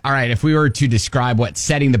All right, if we were to describe what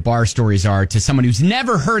setting the bar stories are to someone who's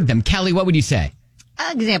never heard them, Kelly, what would you say?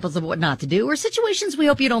 Examples of what not to do or situations we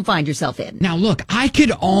hope you don't find yourself in. Now, look, I could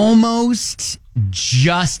almost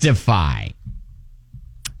justify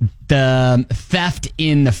the theft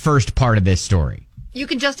in the first part of this story. You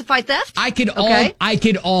can justify theft? I could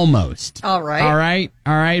almost. All right.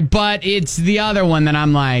 All right. But it's the other one that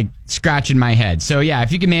I'm like scratching my head. So, yeah,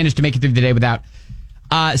 if you can manage to make it through the day without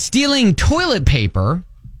stealing toilet paper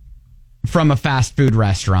from a fast food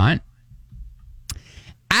restaurant,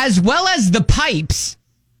 as well as the pipes,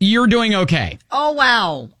 you're doing okay. Oh,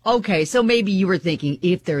 wow. Okay, so maybe you were thinking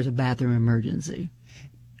if there's a bathroom emergency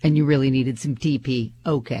and you really needed some TP,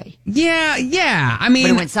 okay. Yeah. I mean,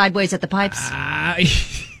 but it went sideways at the pipes?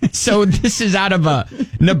 So this is out of a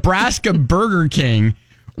Nebraska Burger King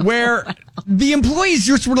where the employees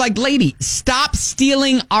just were like, lady, stop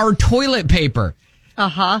stealing our toilet paper.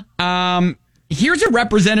 Uh-huh. Here's a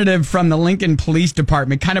representative from the Lincoln Police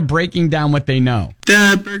Department kind of breaking down what they know.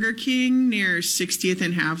 The Burger King near 60th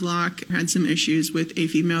and Havelock had some issues with a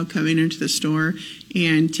female coming into the store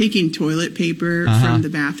and taking toilet paper from the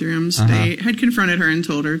bathrooms. They had confronted her and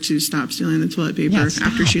told her to stop stealing the toilet paper. Yeah,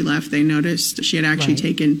 After she left, they noticed she had actually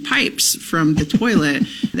taken pipes from the toilet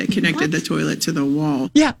that connected the toilet to the wall.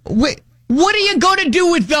 Yeah, wait. What are you going to do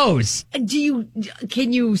with those?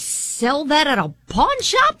 Can you sell that at a pawn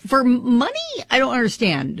shop for money? I don't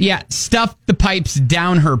understand. Yeah, stuff the pipes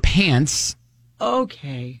down her pants.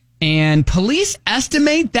 Okay. And police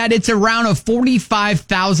estimate that it's around a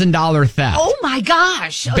 $45,000 theft. Oh my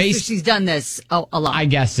gosh. So she's done this a lot. I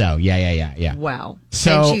guess so. Yeah. Wow.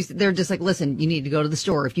 So and they're just like, listen, you need to go to the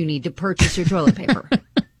store if you need to purchase your toilet paper.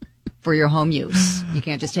 For your home use. You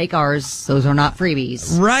can't just take ours. Those are not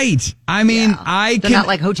freebies. Right. I mean, They're not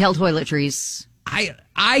like hotel toiletries.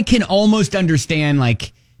 I can almost understand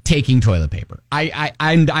like taking toilet paper.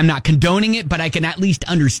 I'm not condoning it, but I can at least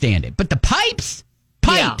understand it. But the pipes.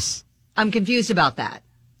 Yeah. I'm confused about that.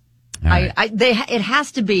 Right. It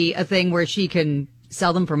has to be a thing where she can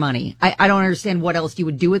sell them for money. I don't understand what else you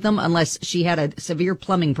would do with them unless she had a severe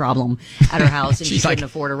plumbing problem at her house and she couldn't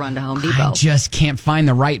afford to run to Home Depot. I just can't find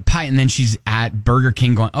the right pipe. And then she's at Burger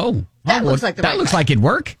King going, that looks like it'd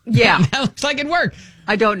work. Yeah. That looks like it'd work.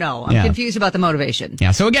 I don't know. I'm confused about the motivation.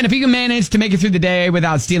 Yeah. So again, if you can manage to make it through the day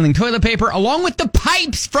without stealing toilet paper along with the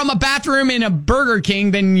pipes from a bathroom in a Burger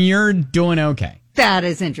King, then you're doing okay. That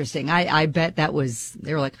is interesting. I bet they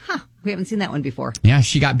were like, we haven't seen that one before. Yeah,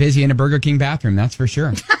 she got busy in a Burger King bathroom, that's for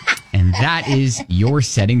sure. And that is your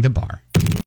setting the bar.